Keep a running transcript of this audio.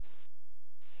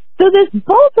this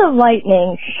bolt of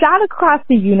lightning shot across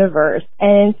the universe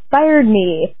and inspired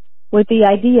me with the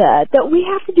idea that we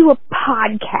have to do a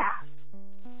podcast.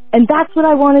 And that's what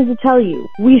I wanted to tell you.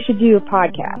 We should do a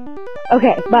podcast.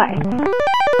 Okay, bye.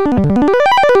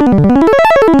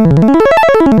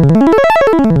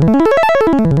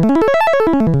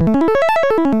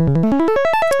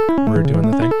 We're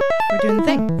doing the thing? We're doing the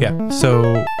thing. Yeah.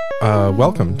 So,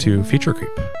 welcome to Feature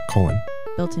Creep,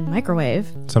 Built-in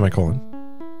microwave. semicolon.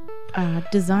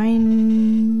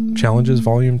 Design... Challenges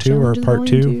Volume 2 or Challenges Part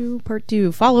Volume 2? Part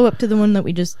 2. Follow up to the one that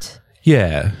we just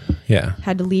Yeah.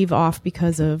 had to leave off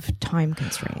because of time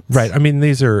constraints. Right. I mean,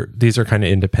 these are kind of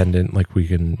independent. Like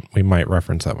we might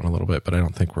reference that one a little bit, but I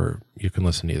don't think you can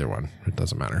listen to either one. It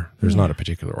doesn't matter. There's not a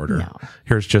particular order. No.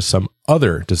 Here's just some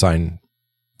other design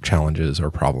challenges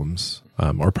or problems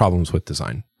with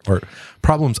design or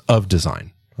problems of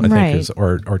design. I think is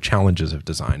or challenges of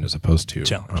design as opposed to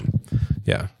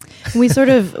yeah. We sort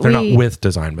of they're not with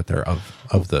design, but they're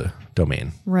of the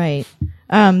domain. Right.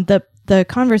 The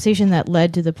conversation that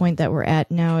led to the point that we're at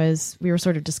now is we were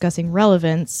sort of discussing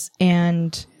relevance,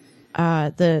 and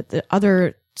the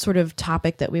other sort of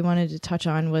topic that we wanted to touch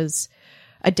on was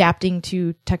adapting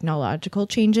to technological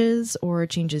changes or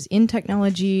changes in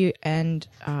technology, and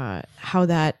how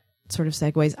that sort of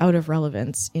segues out of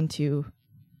relevance into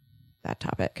that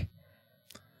topic.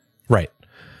 Right.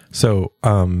 So,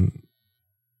 I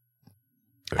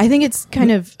think it's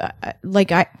kind of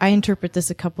like I interpret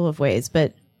this a couple of ways,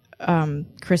 but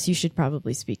Chris, you should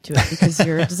probably speak to it because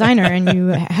you're a designer and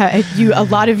you a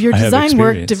lot of your design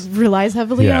work relies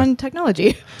heavily on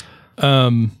technology.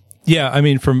 Yeah, I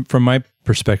mean, from my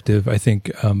perspective, I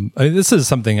think this is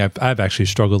something I've actually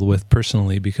struggled with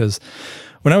personally, because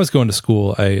when I was going to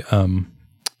school,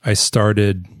 I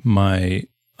started my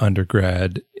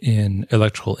undergrad in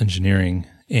electrical engineering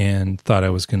and thought I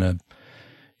was going to,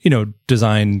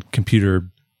 design computer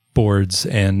boards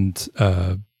and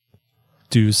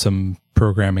do some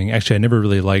programming. Actually, I never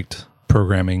really liked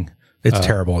programming. It's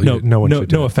terrible. No one should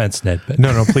do it. offense, Ned. But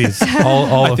No, please.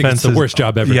 All I think offenses. it's the worst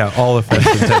job ever. Yeah, all offense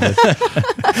intended.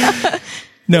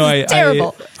 No,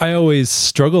 terrible. I always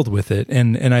struggled with it,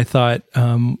 and I thought,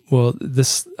 I'm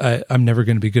never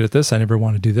going to be good at this. I never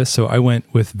want to do this, so I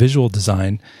went with visual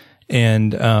design,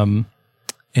 and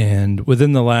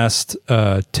within the last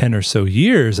 10 or so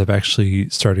years, I've actually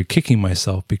started kicking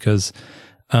myself because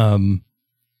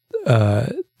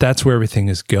that's where everything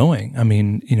is going. I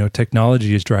mean,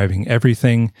 technology is driving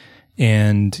everything,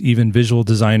 and even visual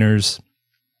designers.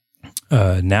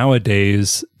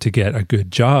 Nowadays, to get a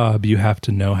good job, you have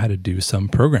to know how to do some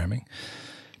programming.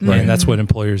 Right. And that's what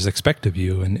employers expect of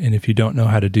you. And if you don't know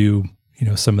how to do,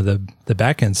 some of the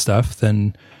back end stuff,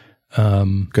 then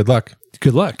good luck.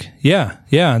 Good luck. Yeah.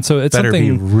 Yeah. And so it's better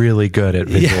something be really good at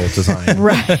visual design.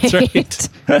 Right. That's right.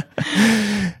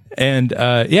 And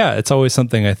it's always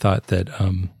something I thought that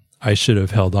I should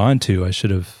have held on to. I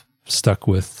should have stuck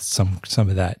with some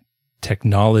of that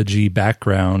technology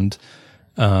background.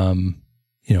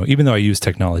 Even though I use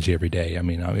technology every day, I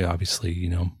mean,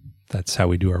 obviously, that's how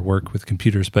we do our work with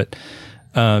computers, but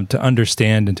to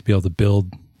understand and to be able to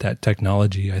build that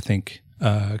technology, I think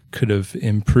could have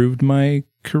improved my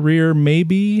career,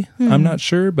 maybe. I'm not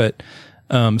sure, but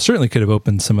certainly could have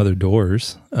opened some other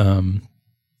doors.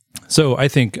 So I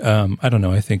think, I don't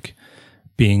know, I think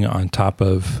being on top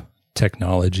of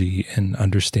technology and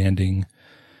understanding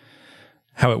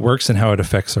how it works and how it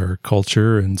affects our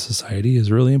culture and society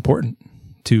is really important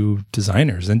to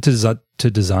designers and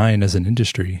to design as an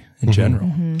industry in general.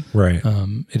 Mm-hmm. Right.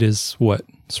 It is what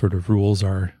sort of rules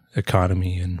our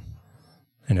economy and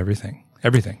everything.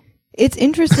 It's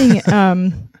interesting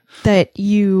that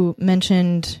you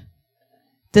mentioned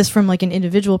this from like an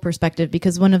individual perspective,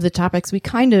 because one of the topics we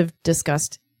kind of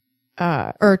discussed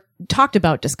or talked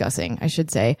about discussing, I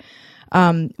should say,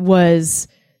 was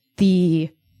the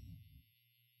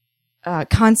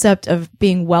concept of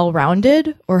being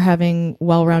well-rounded or having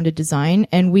well-rounded design.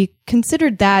 And we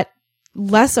considered that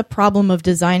less a problem of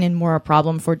design and more a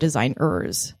problem for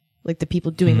designers, like the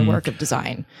people doing the work of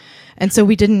design. And so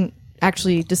we didn't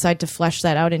actually decide to flesh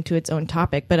that out into its own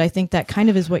topic, but I think that kind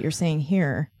of is what you're saying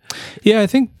here. Yeah, I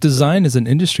think design as an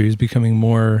industry is becoming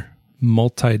more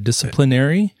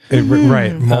multidisciplinary.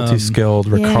 Right. Multi-skilled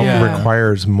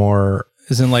requires more.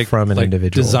 Isn't like from an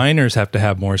individual. Designers have to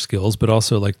have more skills, but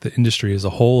also like the industry as a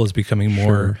whole is becoming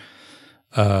more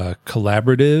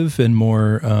collaborative and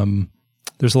more.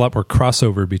 There's a lot more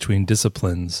crossover between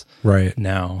disciplines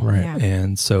now, right? Yeah.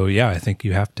 And so, I think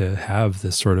you have to have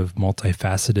this sort of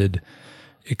multifaceted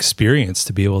experience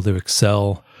to be able to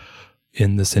excel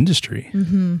in this industry.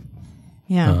 Mm-hmm.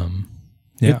 Yeah.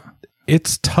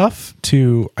 It's tough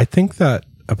I think that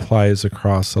applies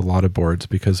across a lot of boards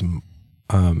because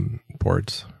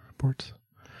boards.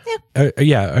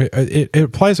 It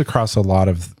applies across a lot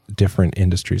of different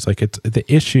industries. Like it's the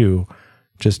issue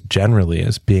just generally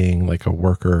as being like a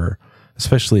worker,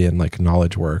 especially in like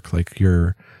knowledge work, like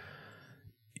you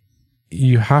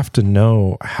have to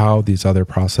know how these other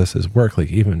processes work.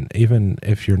 Like even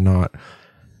if you're not,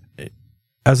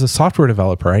 as a software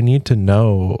developer, I need to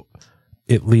know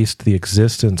at least the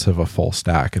existence of a full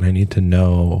stack, and I need to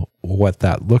know what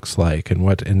that looks like and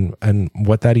what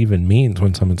that even means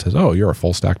when someone says, "Oh, you're a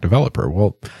full stack developer."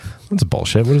 Well, that's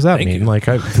bullshit. What does that mean? Like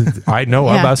I know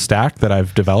of a stack that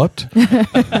I've developed.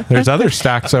 There's other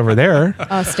stacks over there.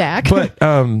 A stack. But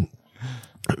and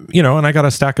I got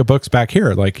a stack of books back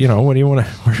here. Like, what do you want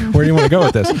to where do you want to go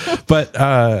with this?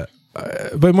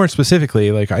 But more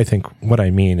specifically, like I think what I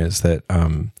mean is that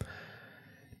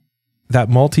that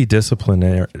multi-discipline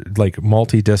or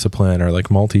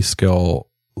like multi-skill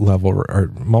level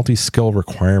or multi-skill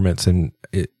requirements, and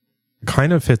it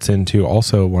kind of fits into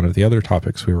also one of the other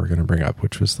topics we were going to bring up,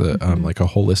 which was the like a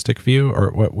holistic view,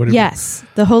 or what yes,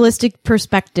 the holistic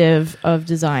perspective of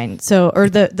design. So, or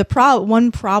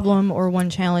one problem or one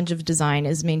challenge of design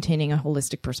is maintaining a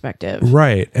holistic perspective,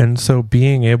 right? And so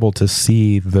being able to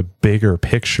see the bigger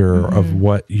picture of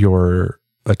what you're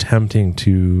attempting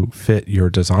to fit your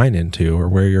design into, or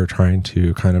where you're trying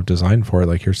to kind of design for,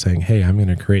 like you're saying, hey, I'm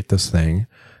going to create this thing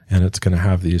and it's going to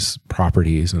have these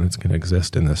properties and it's going to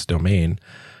exist in this domain,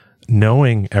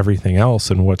 knowing everything else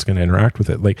and what's going to interact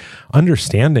with it, like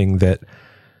understanding that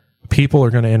people are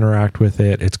going to interact with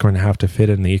it. It's going to have to fit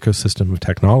in the ecosystem of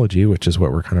technology, which is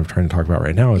what we're kind of trying to talk about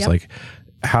right now. Is like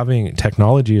having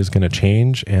technology is going to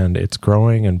change and it's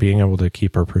growing, and being able to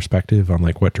keep our perspective on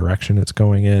like what direction it's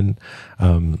going in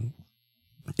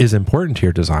is important to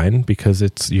your design,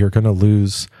 because you're going to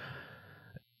lose,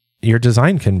 your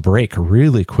design can break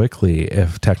really quickly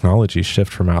if technology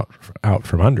shift from out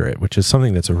from under it, which is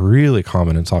something that's really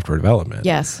common in software development.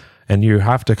 Yes. And you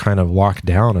have to kind of lock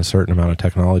down a certain amount of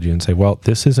technology and say, well,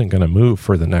 this isn't going to move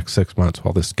for the next 6 months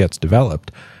while this gets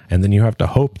developed. And then you have to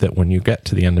hope that when you get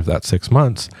to the end of that 6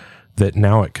 months, that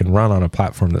now it can run on a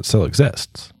platform that still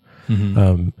exists.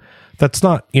 That's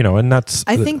not, and that's...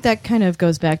 I think that kind of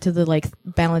goes back to the like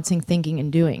balancing thinking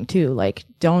and doing too. Like,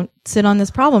 don't sit on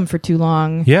this problem for too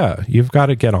long. Yeah, you've got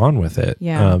to get on with it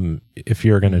if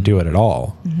you're going to do it at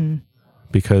all.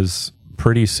 Because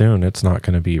pretty soon it's not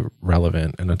going to be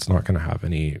relevant, and it's not going to have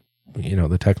any,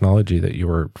 the technology that you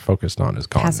were focused on is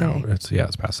gone now. It's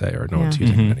passé, or no one's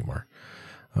using it anymore.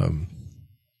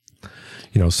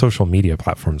 Social media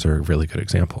platforms are a really good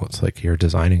example. It's like you're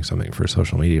designing something for a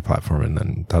social media platform, and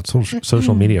then that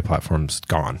social media platform's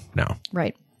gone now.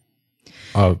 Right.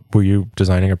 Were you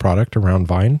designing a product around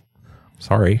Vine?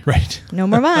 Sorry. Right. No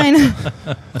more Vine.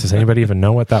 Does anybody even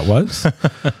know what that was?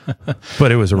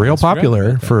 But it was real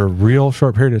popular for a real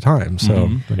short period of time. So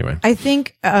anyway. I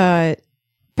think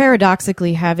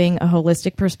paradoxically, having a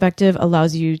holistic perspective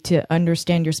allows you to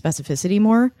understand your specificity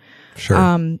more.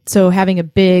 Sure. So having a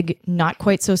big, not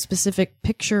quite so specific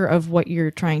picture of what you're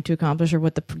trying to accomplish, or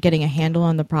getting a handle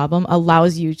on the problem,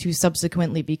 allows you to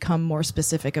subsequently become more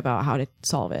specific about how to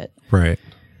solve it. Right.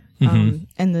 And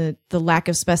the lack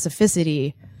of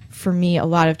specificity for me a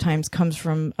lot of times comes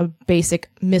from a basic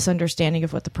misunderstanding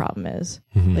of what the problem is,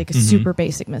 like a super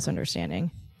basic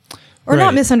misunderstanding. Or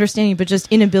not misunderstanding, but just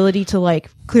inability to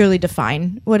like clearly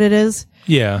define what it is.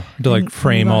 Yeah, to like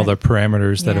frame all the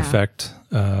parameters that affect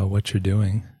what you're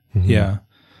doing. Yeah,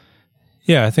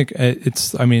 I think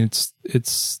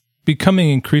it's becoming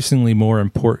increasingly more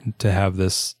important to have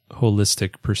this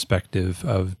holistic perspective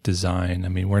of design. I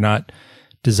mean, we're not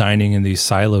designing in these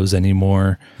silos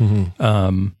anymore.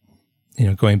 Going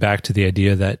back to the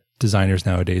idea that designers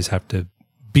nowadays have to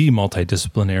be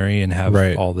multidisciplinary and have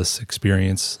all this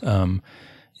experience,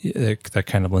 that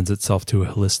kind of lends itself to a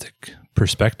holistic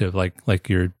perspective. Like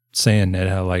you're saying, Ned,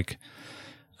 how like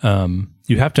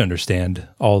you have to understand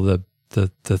all the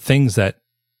things that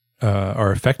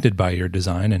are affected by your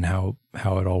design and how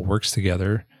it all works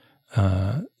together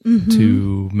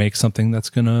to make something that's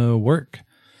going to work.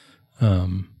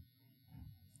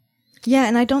 Yeah,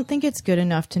 and I don't think it's good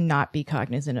enough to not be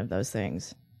cognizant of those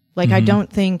things. Like, I don't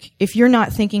think, if you're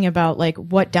not thinking about like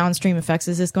what downstream effects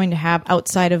is this going to have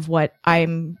outside of what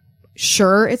I'm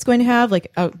sure it's going to have,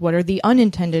 like what are the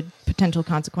unintended potential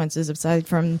consequences aside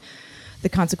from the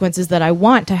consequences that I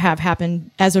want to have happen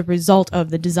as a result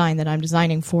of the design that I'm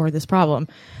designing for this problem.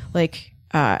 Like,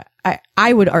 I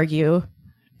would argue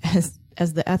as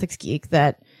the ethics geek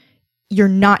that you're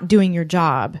not doing your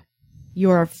job.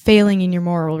 You're failing in your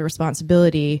moral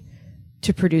responsibility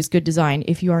to produce good design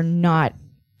if you are not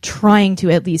trying to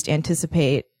at least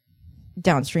anticipate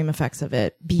downstream effects of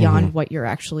it beyond what you're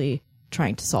actually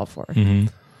trying to solve for.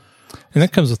 And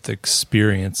that comes with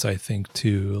experience, I think,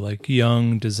 too. Like,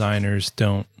 young designers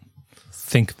don't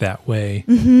think that way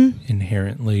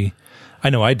inherently. I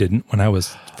know I didn't when I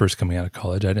was first coming out of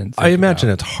college. I didn't think I imagine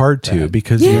it's hard to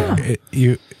because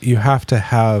you have to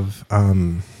have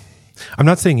I'm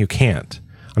not saying you can't.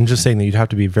 I'm just saying that you'd have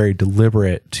to be very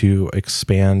deliberate to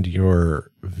expand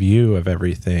your view of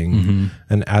everything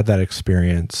and add that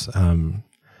experience.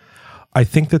 I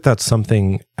think that that's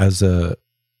something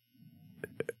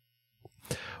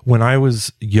when I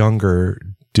was younger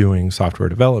doing software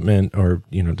development or,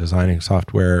 designing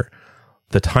software,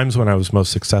 the times when I was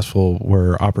most successful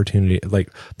were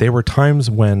they were times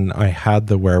when I had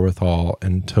the wherewithal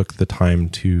and took the time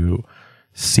to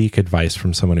seek advice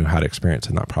from someone who had experience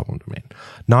in that problem domain.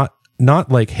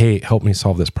 Not like, hey, help me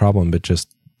solve this problem, but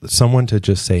just someone to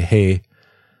just say, hey,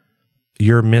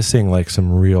 you're missing like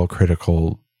some real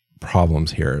critical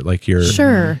problems here. Like you're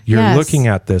looking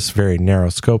at this very narrow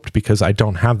scoped because I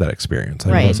don't have that experience.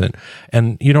 I wasn't.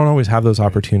 And you don't always have those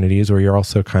opportunities, or you're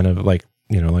also kind of like,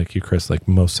 like you, Chris, like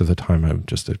most of the time I'm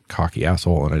just a cocky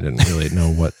asshole and I didn't really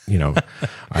know what,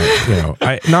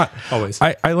 not always.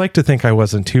 I like to think I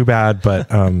wasn't too bad, but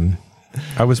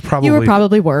I was probably, you were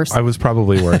probably worse. I was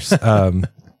probably worse. And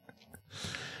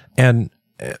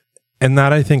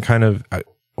that I think kind of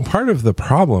part of the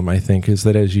problem, I think, is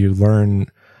that as you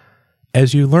learn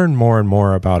more and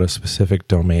more about a specific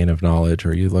domain of knowledge,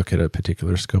 or you look at a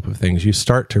particular scope of things, you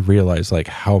start to realize like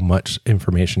how much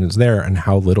information is there and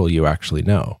how little you actually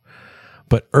know.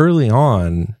 But early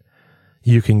on,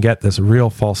 you can get this real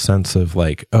false sense of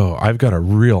like, oh, I've got a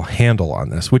real handle on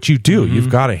this, which you do. You've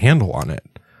got a handle on it.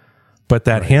 But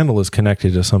that handle is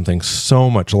connected to something so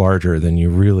much larger than you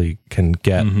really can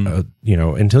get,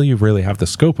 until you really have the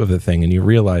scope of the thing and you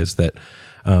realize that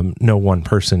no one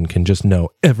person can just know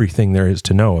everything there is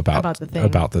to know about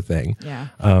the thing. Yeah.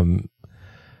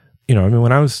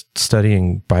 When I was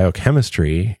studying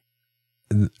biochemistry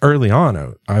early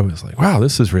on, I was like, wow,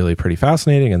 this is really pretty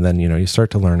fascinating. And then, you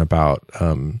start to learn about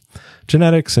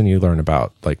genetics, and you learn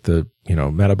about like the,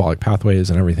 metabolic pathways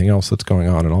and everything else that's going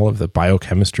on and all of the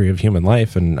biochemistry of human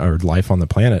life and our life on the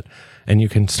planet. And you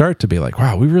can start to be like,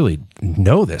 wow, we really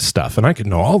know this stuff and I could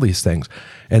know all these things.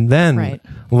 And then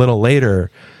a little later,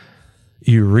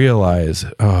 you realize,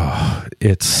 oh,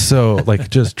 it's so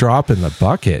like just drop in the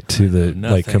bucket to the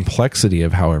like complexity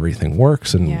of how everything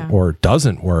works and or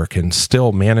doesn't work and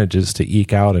still manages to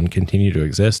eke out and continue to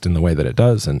exist in the way that it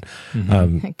does. And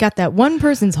got that one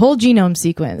person's whole genome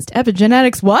sequenced.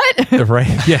 Epigenetics, what?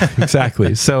 Right. Yeah,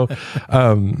 exactly. So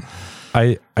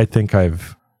I think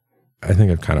I've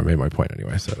kind of made my point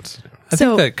anyway. So I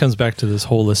think that comes back to this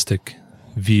holistic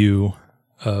view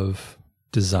of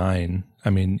design. I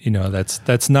mean,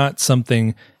 that's not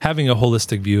something, having a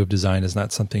holistic view of design is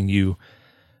not something you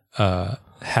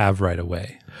have right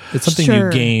away. It's something you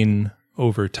gain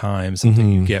over time,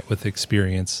 something you get with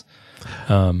experience.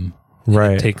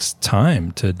 It takes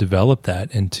time to develop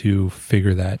that and to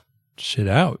figure that shit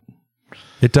out.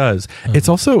 It does. It's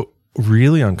also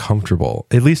really uncomfortable.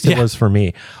 At least it was for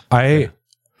me.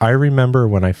 I remember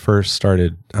when I first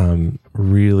started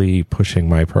really pushing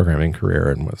my programming career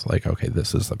and was like, okay,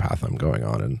 this is the path I'm going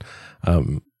on, and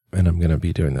I'm going to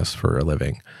be doing this for a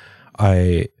living.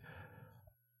 It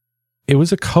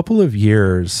was a couple of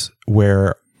years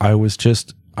where I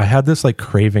had this like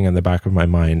craving in the back of my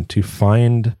mind to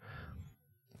find,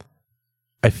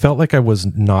 I felt like I was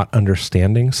not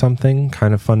understanding something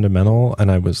kind of fundamental,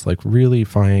 and I was like really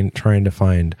trying to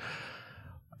find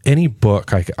any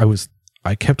book.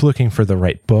 I kept looking for the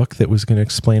right book that was going to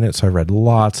explain it. So I read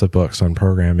lots of books on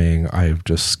programming. I've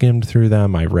just skimmed through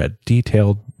them. I read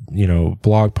detailed,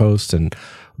 blog posts and,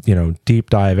 deep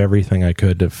dive everything I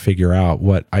could to figure out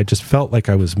what I just felt like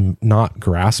I was not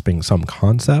grasping some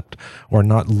concept, or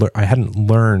I hadn't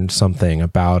learned something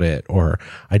about it, or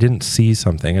I didn't see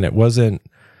something. And it wasn't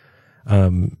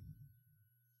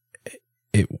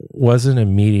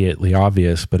immediately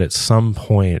obvious, but at some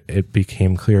point it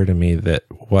became clear to me that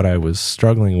what I was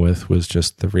struggling with was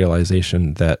just the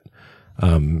realization that,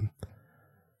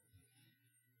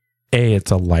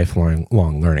 it's a lifelong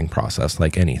learning process,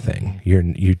 like anything. You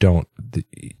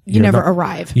never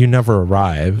arrive. You never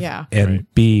arrive. Yeah. And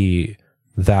B,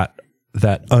 that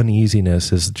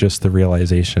uneasiness is just the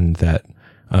realization that,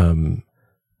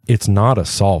 it's not a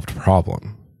solved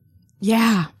problem.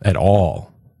 Yeah. At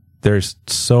all. There's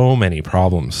so many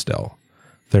problems still.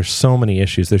 There's so many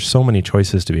issues. There's so many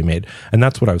choices to be made. And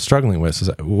that's what I was struggling with is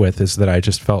that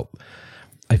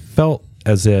I felt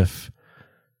as if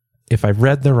if I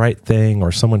read the right thing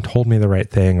or someone told me the right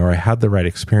thing or I had the right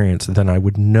experience, then I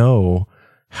would know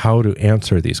how to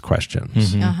answer these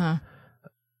questions.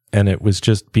 And it was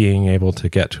just being able to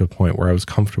get to a point where I was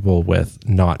comfortable with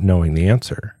not knowing the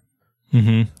answer.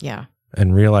 Yeah.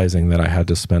 And realizing that I had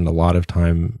to spend a lot of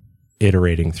time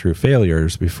iterating through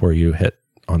failures before you hit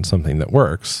on something that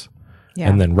works. Yeah.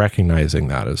 And then recognizing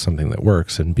that as something that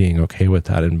works and being okay with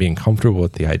that and being comfortable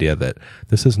with the idea that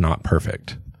this is not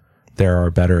perfect. There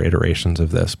are better iterations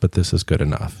of this, but this is good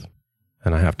enough.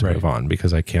 And I have to move on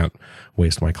because I can't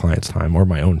waste my client's time or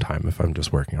my own time if I'm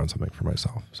just working on something for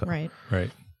myself. So. Right.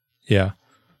 Yeah.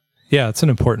 Yeah. It's an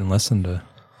important lesson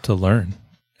to learn.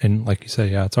 And like you say,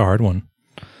 yeah, it's a hard one.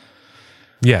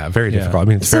 Yeah. Very difficult. I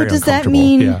mean, it's very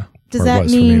uncomfortable. Does that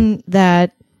mean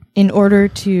that in order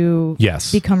to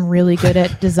become really good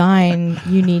at design,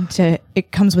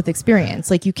 it comes with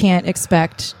experience? Like you can't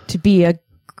expect to be a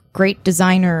great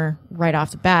designer right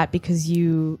off the bat because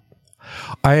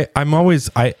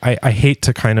I hate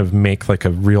to kind of make like a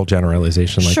real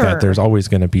generalization like that. There's always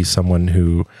going to be someone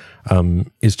who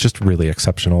is just really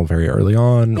exceptional very early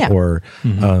on or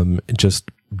just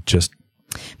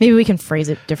maybe we can phrase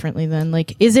it differently then.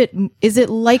 Like, is it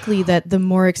likely that the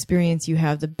more experience you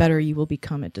have, the better you will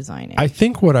become at designing? I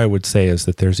think what I would say is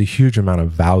that there's a huge amount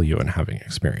of value in having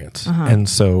experience. And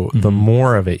so the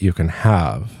more of it you can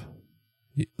have,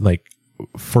 like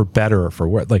for better or for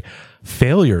worse, like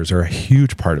failures are a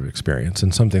huge part of experience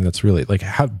and something that's really like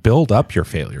build up your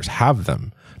failures, have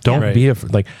them. Don't be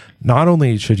like, not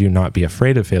only should you not be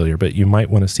afraid of failure, but you might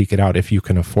want to seek it out if you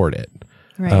can afford it.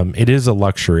 It is a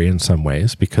luxury in some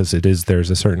ways because there's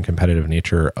a certain competitive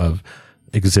nature of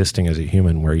existing as a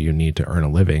human where you need to earn a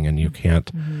living and you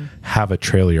can't have a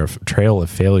trail of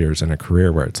failures in a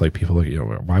career where it's like people look at you,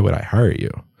 why would I hire you?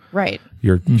 Right.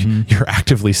 You're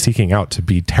actively seeking out to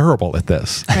be terrible at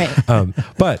this. Right.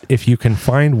 But if you can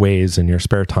find ways in your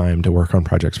spare time to work on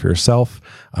projects for yourself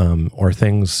or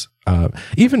things,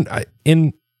 even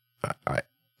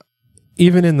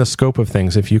in the scope of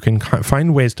things, if you can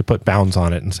find ways to put bounds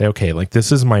on it and say, okay, like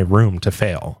this is my room to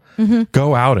fail,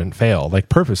 go out and fail, like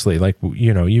purposely, like,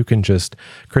 you can just,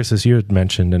 Chris, as you had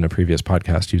mentioned in a previous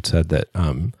podcast, you'd said that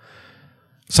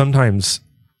sometimes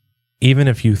even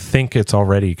if you think it's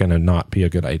already going to not be a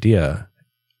good idea,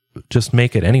 just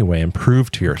make it anyway and prove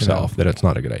to yourself that it's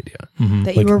not a good idea.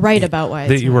 That you were right about why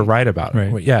it's you were right about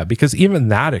it. Yeah, because even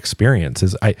that experience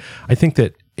is, I think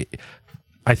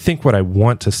what I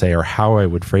want to say or how I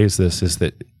would phrase this is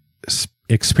that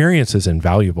experience is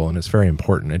invaluable and it's very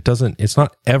important. It's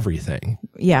not everything.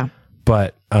 Yeah.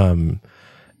 But, and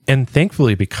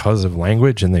thankfully because of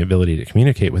language and the ability to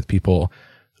communicate with people,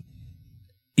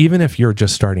 even if you're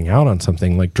just starting out on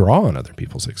something, like draw on other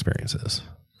people's experiences.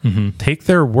 Take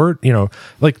their word,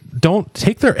 don't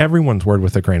take everyone's word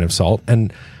with a grain of salt.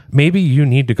 And maybe you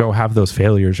need to go have those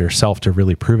failures yourself to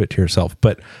really prove it to yourself,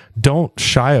 but don't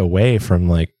shy away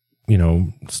from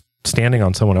standing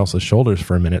on someone else's shoulders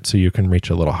for a minute so you can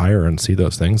reach a little higher and see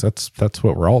those things. That's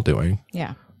what we're all doing.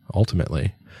 Yeah.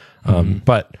 Ultimately.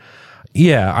 But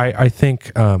yeah, I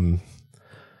think,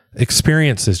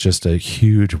 experience is just a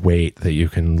huge weight that you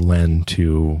can lend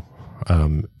to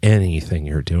anything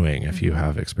you're doing if you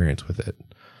have experience with it.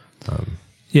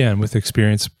 And with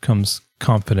experience comes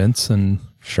confidence, and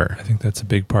sure, I think that's a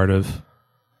big part of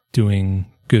doing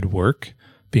good work,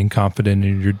 being confident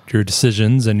in your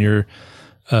decisions and your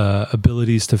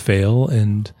abilities to fail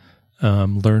and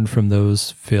learn from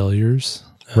those failures.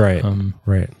 Right.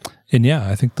 Right. And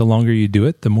I think the longer you do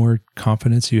it, the more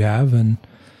confidence you have. And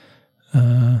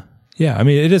I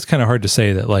mean, it is kind of hard to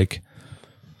say that like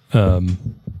the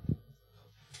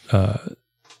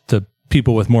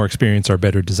people with more experience are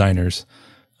better designers.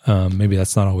 Maybe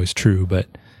that's not always true, but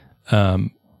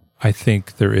I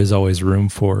think there is always room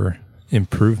for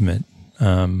improvement.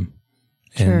 And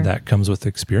that comes with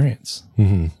experience.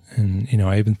 And,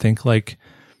 I even think like,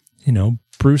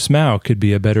 Bruce Mao could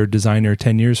be a better designer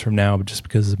 10 years from now, just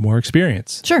because of more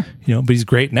experience. Sure. But he's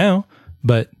great now,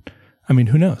 but I mean,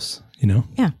 who knows,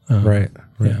 Yeah. Right.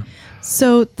 Yeah.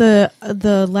 So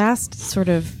the last sort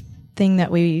of thing that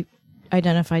we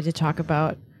identified to talk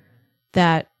about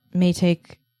that may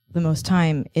take the most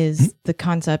time is the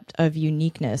concept of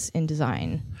uniqueness in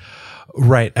design.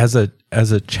 Right. As a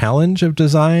challenge of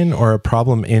design or a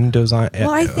problem in design,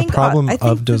 I think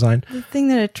design. The thing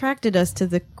that attracted us to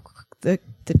the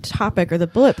topic or the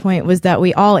bullet point was that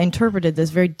we all interpreted this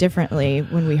very differently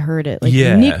when we heard it. Like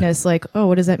uniqueness, like, oh,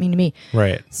 what does that mean to me?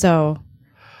 Right. So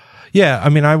yeah, I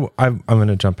mean, I'm going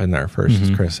to jump in there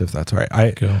first, Chris, if that's all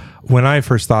right. When I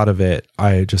first thought of it,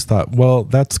 I just thought, well,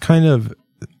 that's kind of,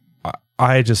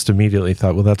 I just immediately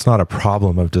thought, well, that's not a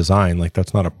problem of design. Like,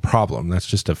 that's not a problem. That's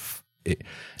just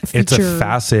it's a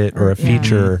facet or a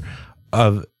feature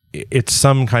of, it's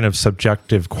some kind of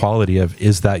subjective quality of,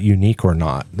 is that unique or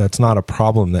not? That's not a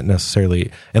problem that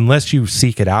necessarily, unless you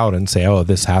seek it out and say, oh,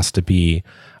 this has to be,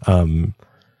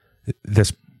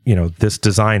 this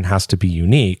design has to be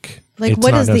unique. Like,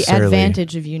 what is the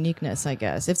advantage of uniqueness, I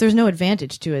guess? If there's no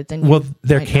advantage to it, then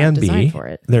there can be. For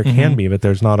it. There can be, but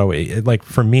there's not always. Like,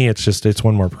 for me, it's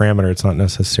one more parameter. It's not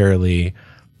necessarily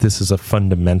this is a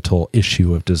fundamental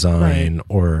issue of design,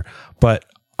 but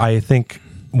I think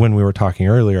when we were talking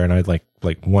earlier, and I'd like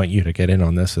want you to get in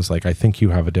on this, is like, I think you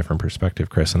have a different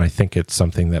perspective, Chris, and I think it's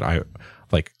something that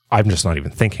I'm just not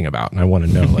even thinking about, and I want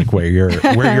to know like where you're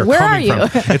coming from.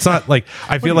 It's not like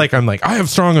I feel like I'm like, I have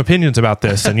strong opinions about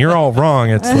this and you're all wrong.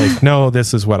 It's like, no,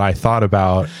 this is what I thought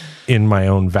about in my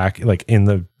own vacuum, like in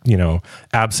the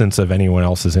absence of anyone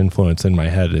else's influence in my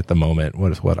head at the moment.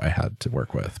 What I had to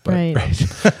work with. But right.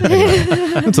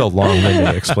 It's a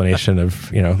long-winded explanation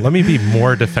of let me be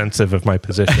more defensive of my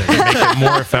position and make it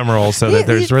more ephemeral so that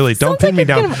there's really don't pin me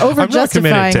down. I'm not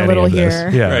committed to any of this. Here.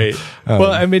 Yeah, right.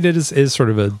 Well, I mean, it is sort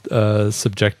of a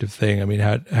subjective thing. I mean,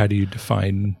 how do you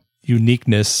define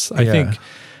uniqueness? I think.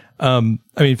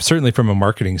 I mean, certainly from a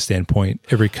marketing standpoint,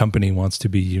 every company wants to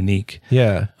be unique.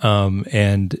 Yeah.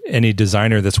 And any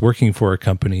designer that's working for a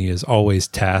company is always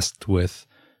tasked with,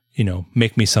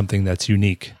 make me something that's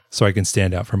unique so I can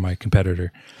stand out from my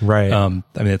competitor. Right. I mean,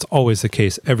 that's always the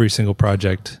case, every single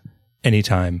project,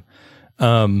 anytime.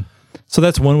 So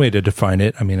that's one way to define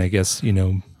it. I mean, I guess,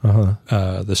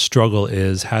 the struggle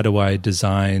is, how do I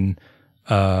design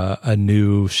a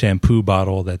new shampoo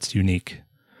bottle that's unique?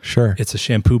 Sure. It's a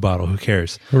shampoo bottle. Who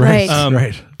cares? Right.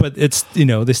 Right. But it's,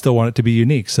 they still want it to be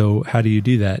unique. So how do you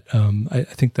do that? I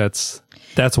think that's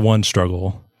one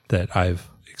struggle that I've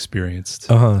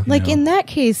experienced. In that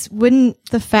case, wouldn't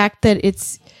the fact that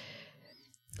it's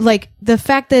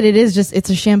it's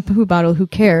a shampoo bottle, who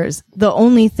cares? The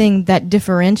only thing that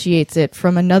differentiates it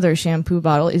from another shampoo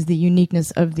bottle is the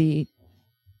uniqueness of the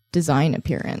design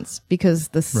appearance, because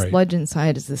the sludge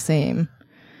inside is the same.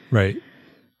 Right.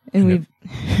 And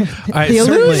the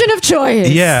illusion of choice.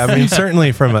 Yeah, I mean,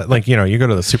 certainly from you go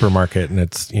to the supermarket and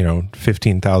it's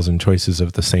 15,000 choices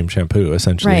of the same shampoo,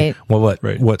 essentially. Right. Well,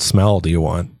 what smell do you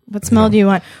want? What smell do you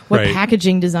want? What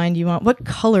packaging design do you want? What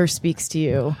color speaks to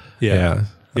you? Yeah.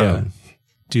 Do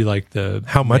you like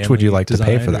how much would you like to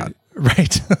pay for that?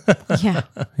 Right. Yeah.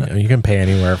 You can pay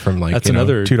anywhere from that's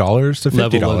another $2 to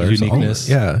 $50. Level of uniqueness.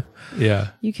 Yeah.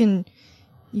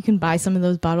 You can buy some of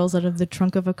those bottles out of the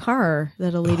trunk of a car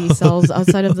that a lady sells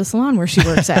outside of the salon where she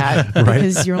works at,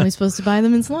 because you're only supposed to buy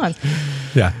them in salons.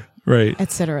 Yeah. Right.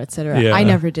 Et cetera, et cetera. Yeah. I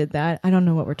never did that. I don't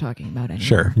know what we're talking about anymore.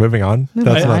 Sure. Moving on.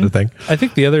 That's another thing. I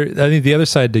think the other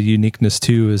side to uniqueness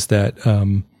too is that,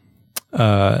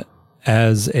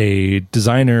 as a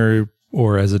designer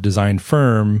or as a design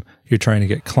firm, you're trying to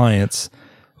get clients.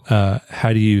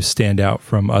 How do you stand out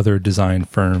from other design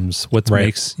firms? What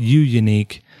makes you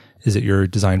unique? Is it your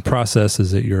design process?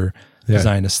 Is it your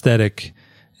design aesthetic?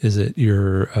 Is it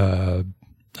your,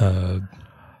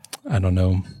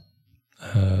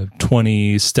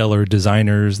 20 stellar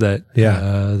designers that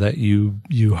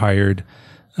you hired?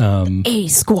 A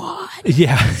squad.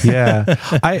 Yeah. Yeah.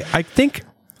 I think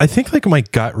like my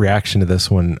gut reaction to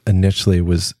this one initially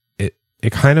was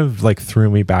it kind of like threw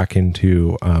me back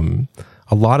into,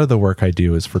 a lot of the work I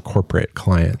do is for corporate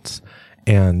clients.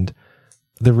 And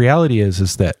the reality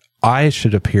is that I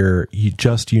should appear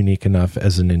just unique enough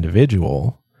as an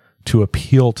individual to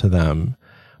appeal to them,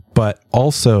 but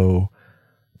also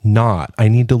not. I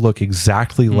need to look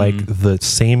exactly like the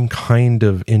same kind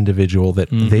of individual that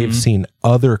they've seen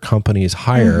other companies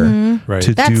hire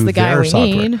to That's do the guy their we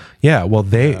software. need. Yeah. Well,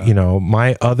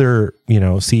 my other,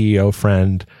 CEO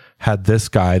friend had this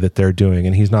guy that they're doing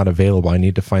and he's not available. I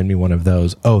need to find me one of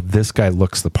those. Oh, this guy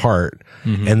looks the part.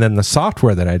 And then the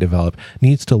software that I develop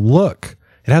needs to look,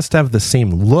 it has to have the same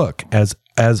look as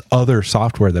other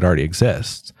software that already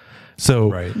exists.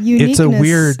 So it's a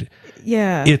weird,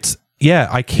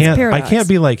 I can't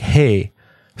be like, hey,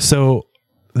 so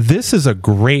this is a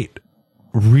great,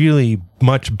 really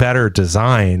much better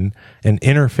design and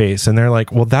interface. And they're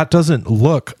like, well, that doesn't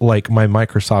look like my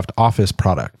Microsoft Office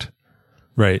product.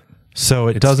 Right. So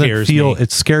it doesn't feel,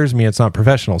 it scares me. It's not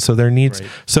professional. So there needs,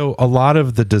 so a lot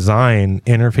of the design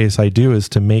interface I do is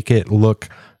to make it look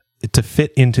to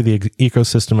fit into the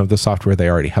ecosystem of the software they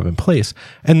already have in place.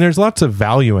 And there's lots of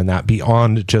value in that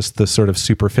beyond just the sort of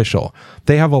superficial.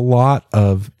 They have a lot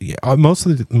of, most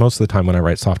of the time when I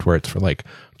write software, it's for like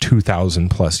 2,000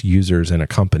 plus users in a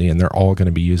company, and they're all going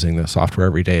to be using the software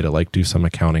every day to like do some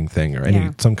accounting thing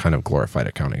or some kind of glorified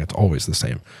accounting. It's always the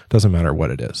same. Doesn't matter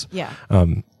what it is. Yeah.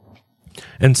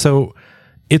 And so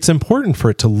it's important for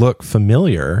it to look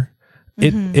familiar.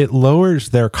 It lowers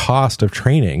their cost of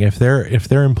training if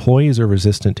their employees are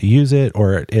resistant to use it,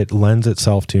 or it lends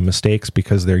itself to mistakes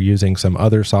because they're using some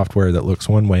other software that looks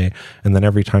one way, and then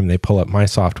every time they pull up my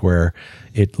software,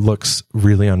 it looks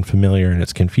really unfamiliar and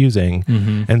it's confusing.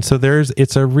 And so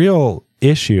it's a real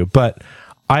issue. But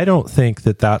I don't think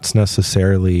that that's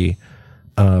necessarily.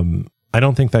 I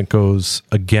don't think that goes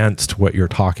against what you're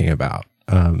talking about.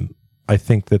 I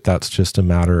think that that's just a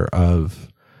matter of.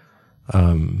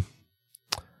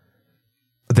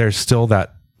 There's still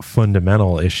that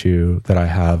fundamental issue that I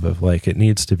have of like, it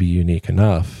needs to be unique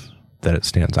enough that it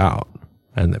stands out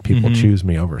and that people choose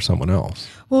me over someone else.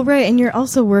 Well, right. And you're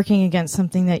also working against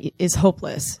something that is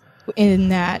hopeless in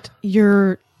that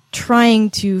you're trying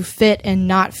to fit and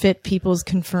not fit people's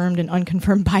confirmed and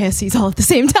unconfirmed biases all at the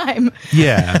same time.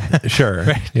 Yeah, sure.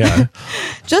 Right. Yeah.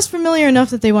 Just familiar enough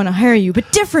that they want to hire you, but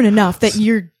different enough that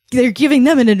they're giving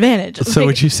them an advantage. So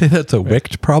would you say that's a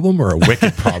wicked problem or a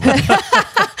wicked problem?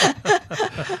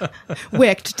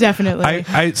 Wicked, definitely.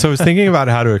 So I was thinking about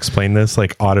how to explain this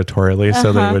like auditorily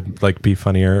so that it would like be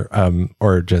funnier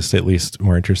or just at least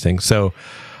more interesting. So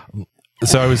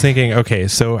I was thinking, okay,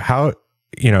 so how,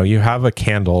 you have a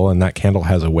candle and that candle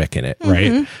has a wick in it,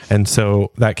 right? And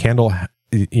so that candle,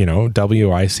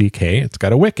 WICK, it's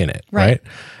got a wick in it, right?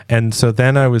 And so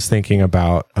then I was thinking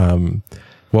about,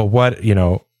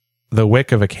 the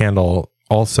wick of a candle,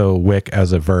 also wick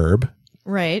as a verb.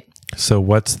 Right. So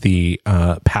what's the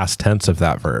past tense of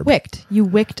that verb? Wicked. You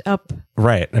wicked up.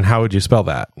 Right. And how would you spell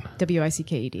that?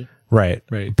 WICKED. Right.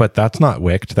 But that's not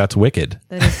wicked. That's wicked.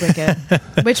 That is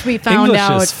wicked. Which we found English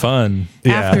out is fun.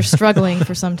 after struggling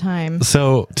for some time.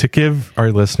 So to give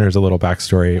our listeners a little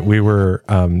backstory, we were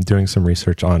doing some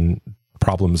research on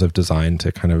problems of design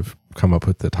to kind of come up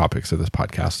with the topics of this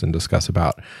podcast and discuss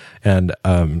about. And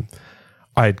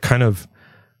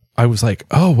I was like,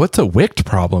 oh, what's a wicked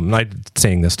problem? And I'm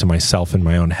saying this to myself in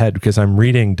my own head because I'm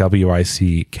reading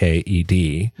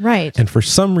WICKED. Right. And for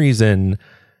some reason,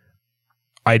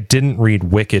 I didn't read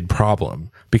wicked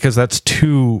problem because that's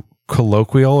too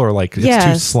colloquial or like it's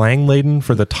too slang laden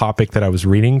for the topic that I was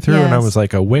reading through. And I was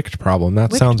like, a wicked problem.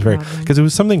 That sounds very, because it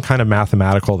was something kind of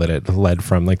mathematical that it led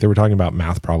from. Like they were talking about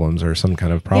math problems or some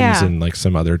kind of problems in like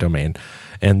some other domain.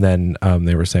 And then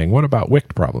they were saying, what about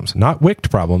wicked problems? Not wicked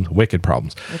problems, wicked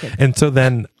problems. Okay. And so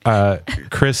then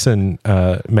Chris and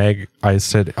Meg, I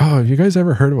said, oh, have you guys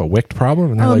ever heard of a wicked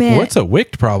problem? And they're like, what's a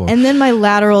wicked problem? And then my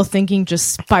lateral thinking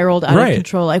just spiraled out of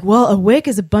control. Like, well, a wick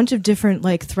is a bunch of different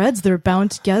like threads that are bound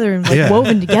together and like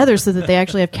woven together so that they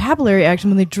actually have capillary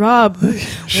action when they draw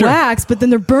wax, but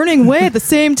then they're burning away at the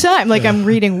same time. Like I'm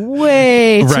reading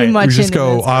way too much into this. We just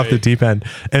go off the deep end.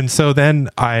 And so then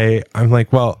I'm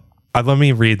like, well, let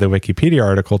me read the Wikipedia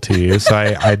article to you. So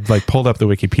I like pulled up the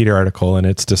Wikipedia article and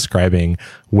it's describing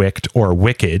wicked or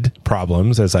wicked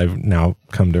problems, as I've now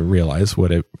come to realize how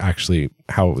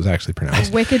it was actually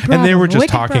pronounced. Wicked problem. And they were just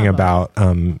talking about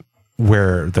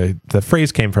where the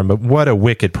phrase came from. But what a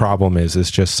wicked problem is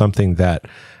just something that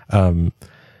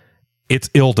it's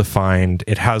ill-defined.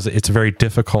 It's very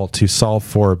difficult to solve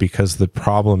for because the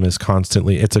problem is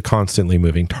it's a constantly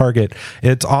moving target.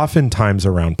 It's oftentimes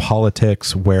around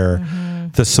politics where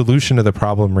the solution to the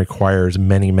problem requires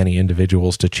many, many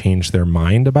individuals to change their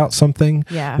mind about something,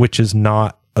 which is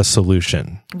not a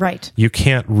solution. Right. You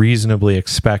can't reasonably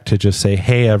expect to just say,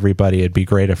 hey, everybody, it'd be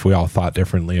great if we all thought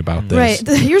differently about this.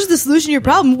 Right. Here's the solution to your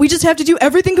problem. We just have to do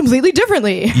everything completely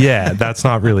differently. Yeah, that's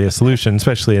not really a solution,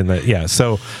 especially in the,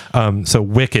 so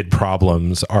wicked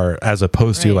problems are, as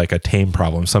opposed to like a tame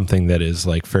problem, something that is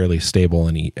like fairly stable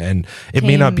and it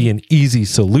may not be an easy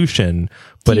solution,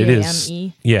 but it is.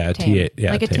 Yeah, tame.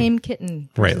 Like a tame. tame kitten.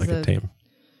 Right, like a tame.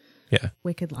 Yeah.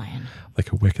 Wicked lion.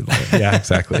 Like a wicked lion. Yeah,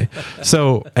 exactly.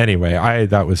 So anyway, I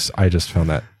just found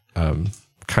that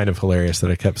kind of hilarious that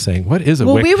I kept saying, what is a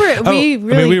wicked?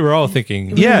 we were all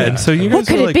thinking. Yeah. And so you guys what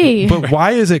could were it like, be? But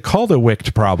why is it called a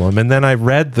wicked problem? And then I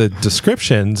read the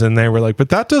descriptions and they were like, but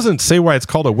that doesn't say why it's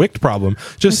called a wicked problem.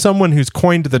 Just someone who's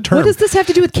coined the term. What does this have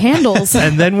to do with candles?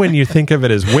 And then when you think of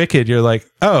it as wicked, you're like,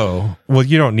 oh, well,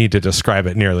 you don't need to describe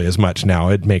it nearly as much now.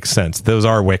 It makes sense. Those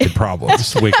are wicked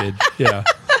problems. Wicked. Yeah.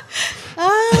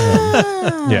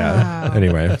 Yeah.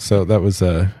 Anyway, so that was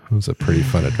a pretty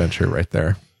fun adventure right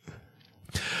there.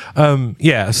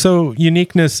 Yeah. So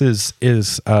uniqueness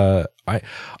is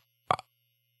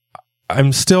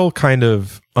I'm still kind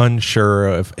of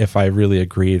unsure if I really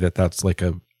agree that that's like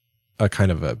a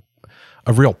kind of a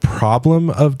real problem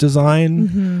of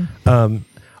design.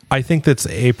 I think that's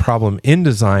a problem in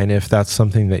design if that's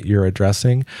something that you're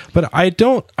addressing. But I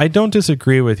don't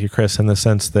disagree with you, Chris, in the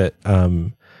sense that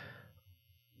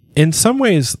in some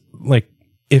ways, like,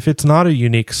 if it's not a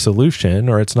unique solution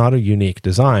or it's not a unique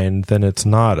design, then it's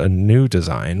not a new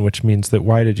design, which means that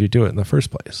why did you do it in the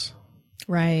first place?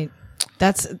 Right.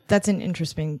 That's an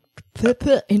interesting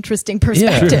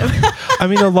perspective. Yeah. I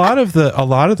mean, a lot of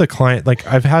the client, like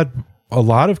I've had a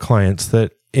lot of clients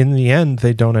that in the end,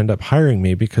 they don't end up hiring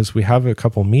me because we have a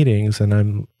couple meetings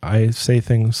and I say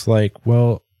things like,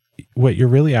 well, what you're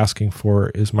really asking for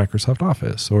is Microsoft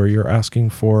Office, or you're asking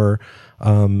for,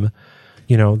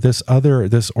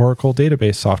 this Oracle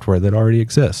database software that already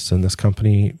exists and this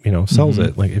company, sells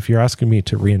it. Like, if you're asking me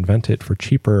to reinvent it for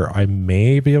cheaper, I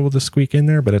may be able to squeak in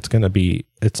there, but it's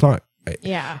not.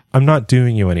 Yeah. I'm not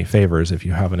doing you any favors if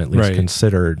you haven't at least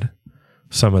considered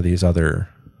some of these other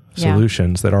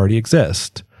solutions that already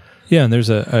exist. Yeah, and there's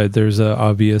a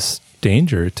obvious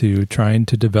danger to trying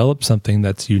to develop something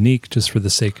that's unique just for the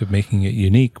sake of making it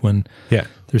unique when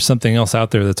there's something else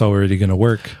out there that's already going to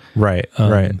work. Right.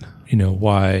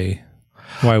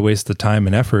 Why waste the time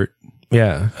and effort?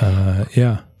 Yeah.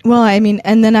 Well, I mean,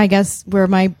 and then I guess where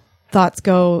my thoughts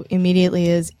go immediately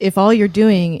is if all you're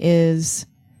doing is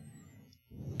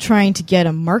trying to get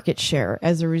a market share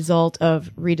as a result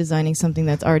of redesigning something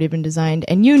that's already been designed,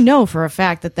 and for a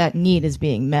fact that need is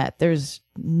being met.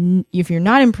 If you're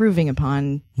not improving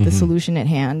upon the solution at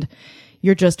hand,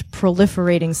 you're just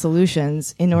proliferating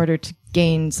solutions in order to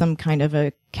gain some kind of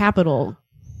a capital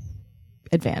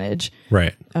advantage,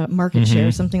 right? Market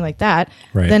share, something like that.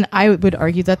 Right. Then I would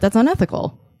argue that that's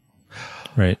unethical.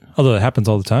 Right. Although it happens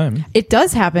all the time. It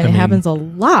does happen. It happens a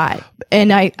lot, and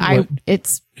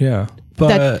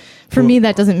But for me,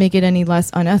 that doesn't make it any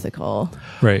less unethical.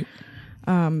 Right.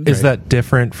 Is that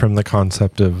different from the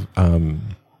concept of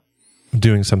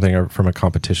doing something from a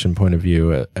competition point of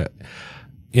view?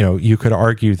 You could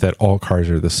argue that all cars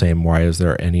are the same. Why is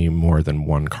there any more than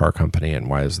one car company, and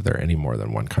why is there any more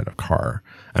than one kind of car?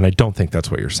 And I don't think that's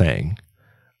what you're saying.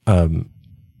 I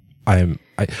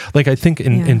think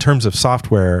in terms of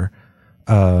software,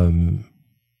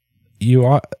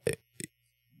 you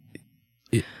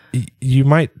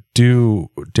might do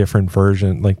different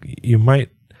version. Like you might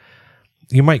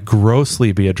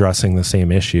grossly be addressing the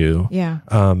same issue. Yeah.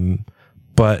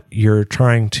 But you're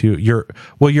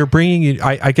bringing,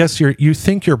 I guess you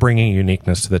think you're bringing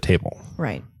uniqueness to the table.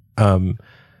 Right.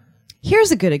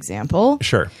 Here's a good example.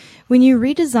 Sure. When you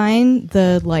redesign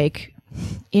the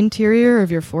interior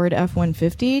of your Ford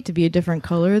F-150 to be a different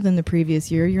color than the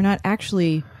previous year, you're not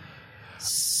actually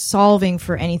solving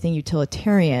for anything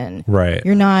utilitarian. Right.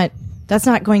 That's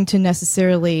not going to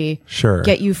necessarily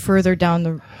get you further down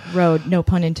the road, no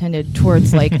pun intended,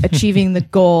 towards achieving the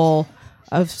goal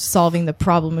of solving the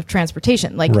problem of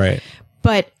transportation. Right.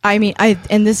 But I mean,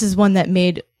 and this is one that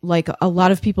made a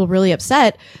lot of people really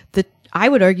upset. That I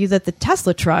would argue that the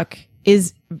Tesla truck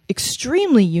is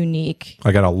extremely unique.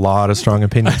 I got a lot of strong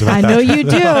opinions about that. I know you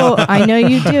do. I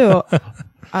really don't.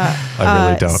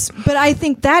 But I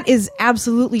think that is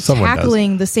absolutely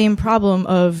tackling the same problem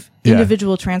of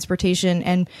individual transportation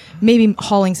and maybe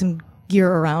hauling some gear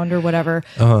around or whatever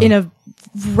in a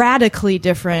radically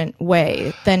different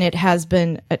way than it has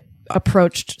been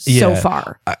approached so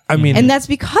far. I mean, and that's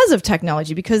because of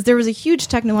technology, because there was a huge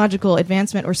technological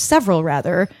advancement, or several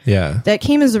rather, that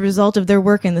came as a result of their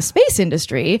work in the space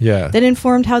industry that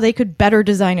informed how they could better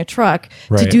design a truck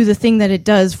to do the thing that it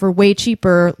does for way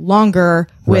cheaper, longer,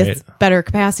 with better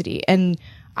capacity. And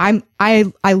I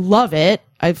love it.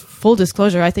 Full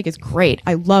disclosure, I think it's great.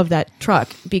 I love that truck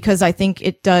because I think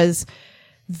it does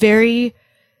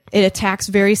it attacks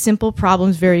very simple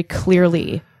problems very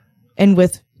clearly and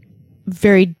with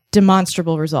very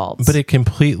demonstrable results. But it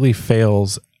completely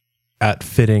fails at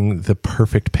fitting the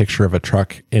perfect picture of a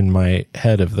truck in my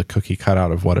head of the cookie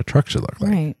cutout of what a truck should look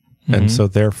like. Right. And so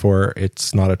therefore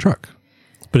it's not a truck.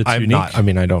 But it's unique. I'm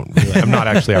not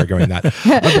actually arguing that.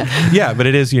 But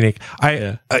it is unique.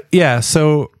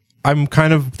 So I'm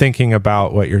kind of thinking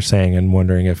about what you're saying and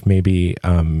wondering if maybe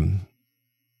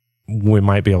we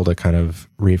might be able to kind of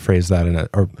rephrase that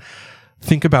or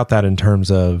think about that in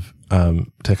terms of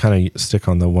to kind of stick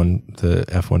on the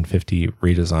F-150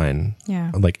 redesign,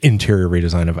 like interior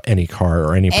redesign of any car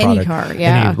or any product,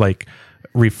 any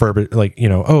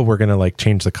refurbish, we're going to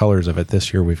change the colors of it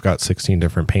this year. We've got 16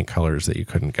 different paint colors that you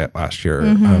couldn't get last year.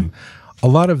 A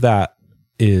lot of that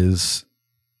is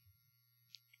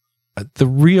the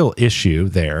real issue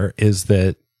there is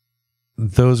that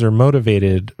those are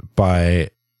motivated by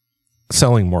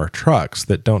selling more trucks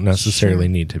that don't necessarily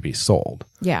need to be sold.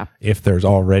 Yeah. If there's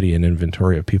already an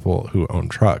inventory of people who own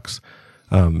trucks,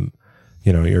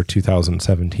 you're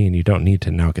 2017, you don't need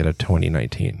to now get a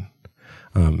 2019.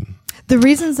 The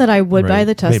reasons that I would buy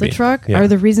the Tesla truck Yeah. are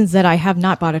the reasons that I have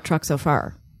not bought a truck so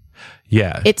far.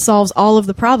 Yeah. It solves all of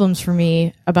the problems for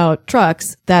me about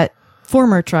trucks that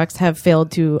former trucks have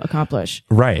failed to accomplish.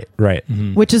 Right.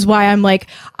 Which is why I'm like,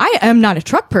 I am not a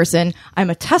truck person. I'm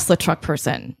a Tesla truck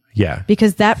person. Yeah.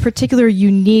 Because that particular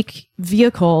unique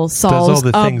vehicle solves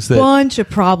a bunch of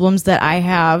problems that I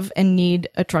have and need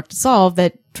a truck to solve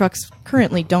that trucks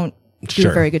currently don't do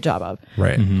a very good job of.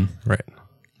 Right.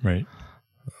 Right.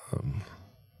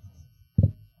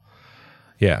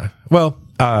 Yeah. Well,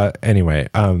 anyway,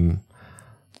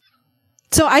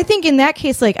 so I think in that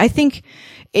case,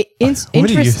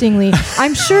 interestingly,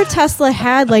 I'm sure Tesla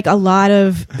had like a lot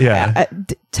of,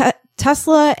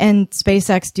 Tesla and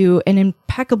SpaceX do an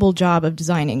impeccable job of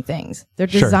designing things. Their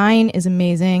design is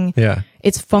amazing. Yeah.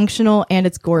 It's functional and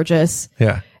it's gorgeous.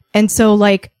 Yeah. And so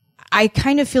like, I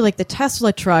kind of feel like the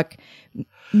Tesla truck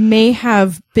may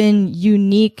have been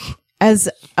unique as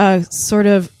a sort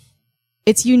of,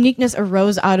 its uniqueness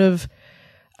arose out of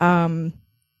the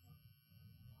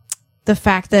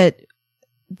fact that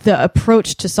the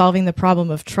approach to solving the problem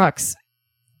of trucks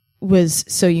was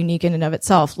so unique in and of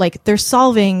itself. Like they're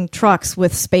solving trucks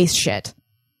with space shit.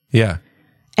 Yeah.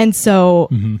 And so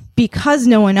because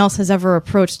no one else has ever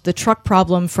approached the truck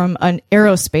problem from an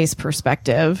aerospace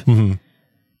perspective,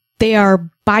 they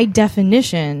are by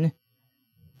definition,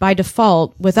 by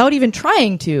default, without even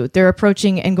trying to, they're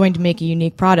approaching and going to make a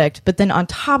unique product. But then on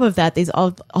top of that, they've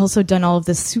also done all of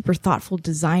this super thoughtful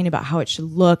design about how it should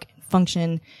look and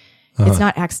function. It's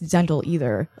not accidental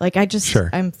either. Like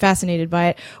I'm fascinated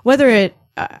by it.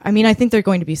 I think they're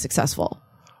going to be successful.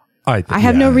 I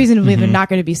have no reason to believe they're not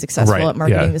going to be successful at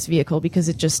marketing this vehicle because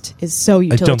it just is so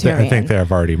utilitarian. I think they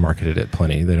have already marketed it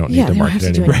plenty. They don't need to market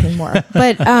it anymore. Do anything more.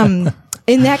 But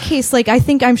in that case, like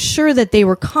I'm sure that they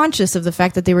were conscious of the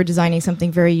fact that they were designing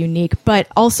something very unique, but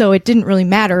also it didn't really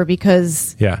matter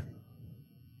because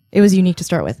it was unique to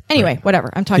start with. Anyway,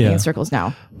 whatever. I'm talking in circles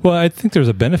now. Well, I think there's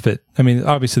a benefit. I mean,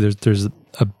 obviously there's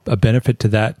a benefit to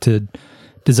that, to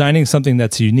designing something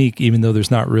that's unique, even though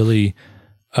there's not really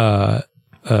a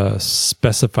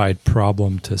specified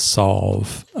problem to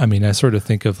solve. I mean, I sort of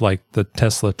think of like the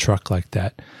Tesla truck like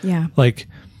that. Yeah. Like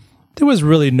there was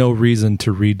really no reason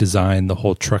to redesign the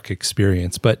whole truck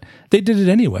experience, but they did it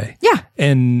anyway. Yeah.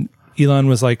 And Elon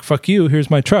was like, fuck you, here's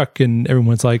my truck. And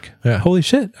everyone's like, holy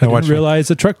shit, I didn't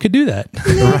realize a truck could do that.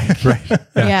 Right.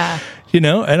 Yeah.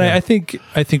 And I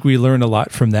think we learn a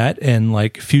lot from that. And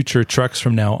like future trucks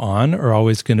from now on are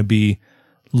always going to be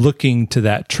looking to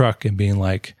that truck and being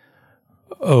like,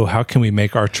 oh, how can we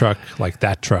make our truck like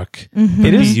that truck?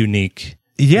 It is unique.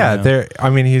 Yeah.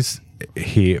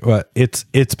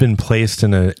 It's been placed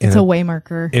in it's a way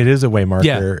marker. It is a way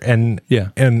marker, and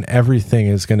everything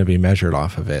is going to be measured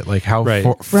off of it. Like how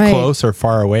close or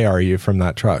far away are you from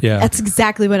that truck? Yeah, that's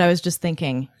exactly what I was just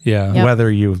thinking. Yeah, yep.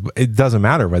 It doesn't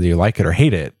matter whether you like it or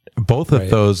hate it. Both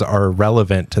of those are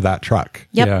relevant to that truck.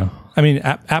 Yep. Yeah. I mean,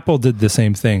 Apple did the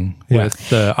same thing with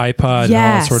the iPod and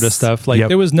all that sort of stuff. Like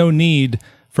there was no need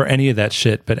for any of that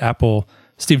shit, but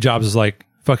Steve Jobs was like,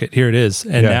 fuck it, here it is.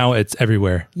 And now it's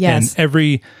everywhere. Yes.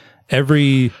 And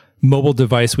every mobile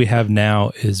device we have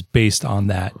now is based on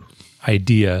that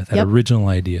idea, that original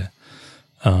idea.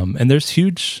 And there's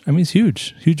huge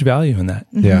value in that.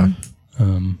 Yeah.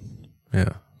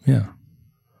 Yeah.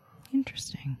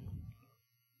 Interesting.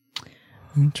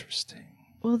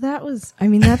 Well,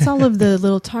 that's all of the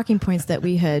little talking points that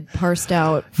we had parsed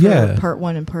out for part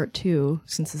 1 and part 2,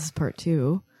 since this is part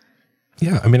 2.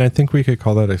 Yeah, I mean, I think we could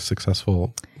call that a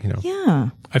successful, Yeah.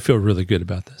 I feel really good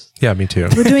about this. Yeah, me too.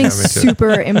 We're doing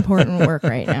super important work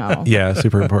right now. Yeah,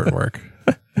 super important work.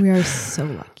 We are so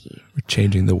lucky. We're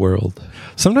changing the world.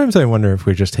 Sometimes I wonder if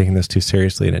we're just taking this too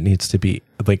seriously, and it needs to be,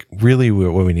 like, really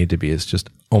what we need to be is just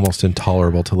almost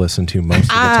intolerable to listen to most of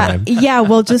the time. Yeah,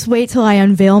 well, just wait till I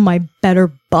unveil my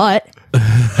better butt.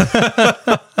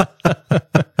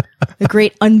 The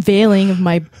great unveiling of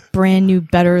my brand new,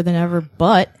 better than ever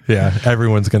butt. Yeah,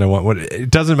 everyone's going to want what. It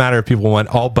doesn't matter if people want.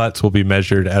 All butts will be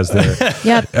measured as their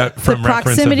from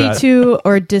proximity to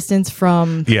or distance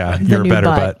from. Yeah, your better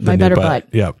butt. My better butt.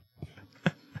 Yep.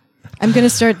 I'm going to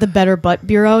start the Better Butt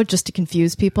Bureau just to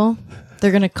confuse people.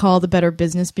 They're going to call the Better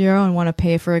Business Bureau and want to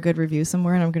pay for a good review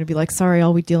somewhere, and I'm going to be like, sorry,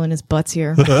 all we deal in is butts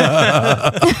here.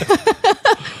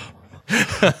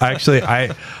 Actually,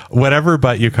 whatever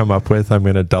butt you come up with, I'm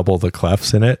going to double the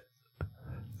clefs in it.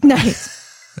 Nice.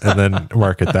 And then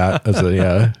market that as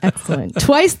a excellent.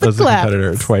 Twice the as a clef.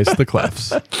 competitor, twice the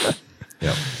clefs.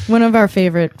 Yep. One of our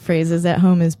favorite phrases at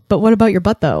home is, "But what about your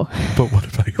butt, though?" But what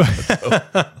about your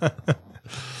butt?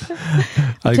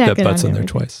 I like that butts in there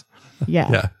twice.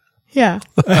 Yeah. Yeah.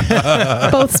 Yeah.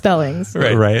 Both spellings.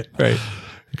 Right.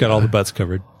 You got all the butts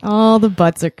covered. All the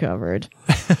butts are covered.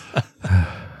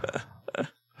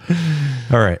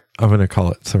 All right. I'm going to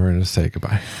call it. So we're going to say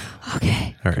goodbye.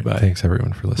 Okay. All right. Goodbye. Thanks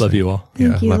everyone for listening. Love you all.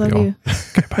 Thank you. Love you.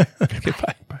 Okay, bye.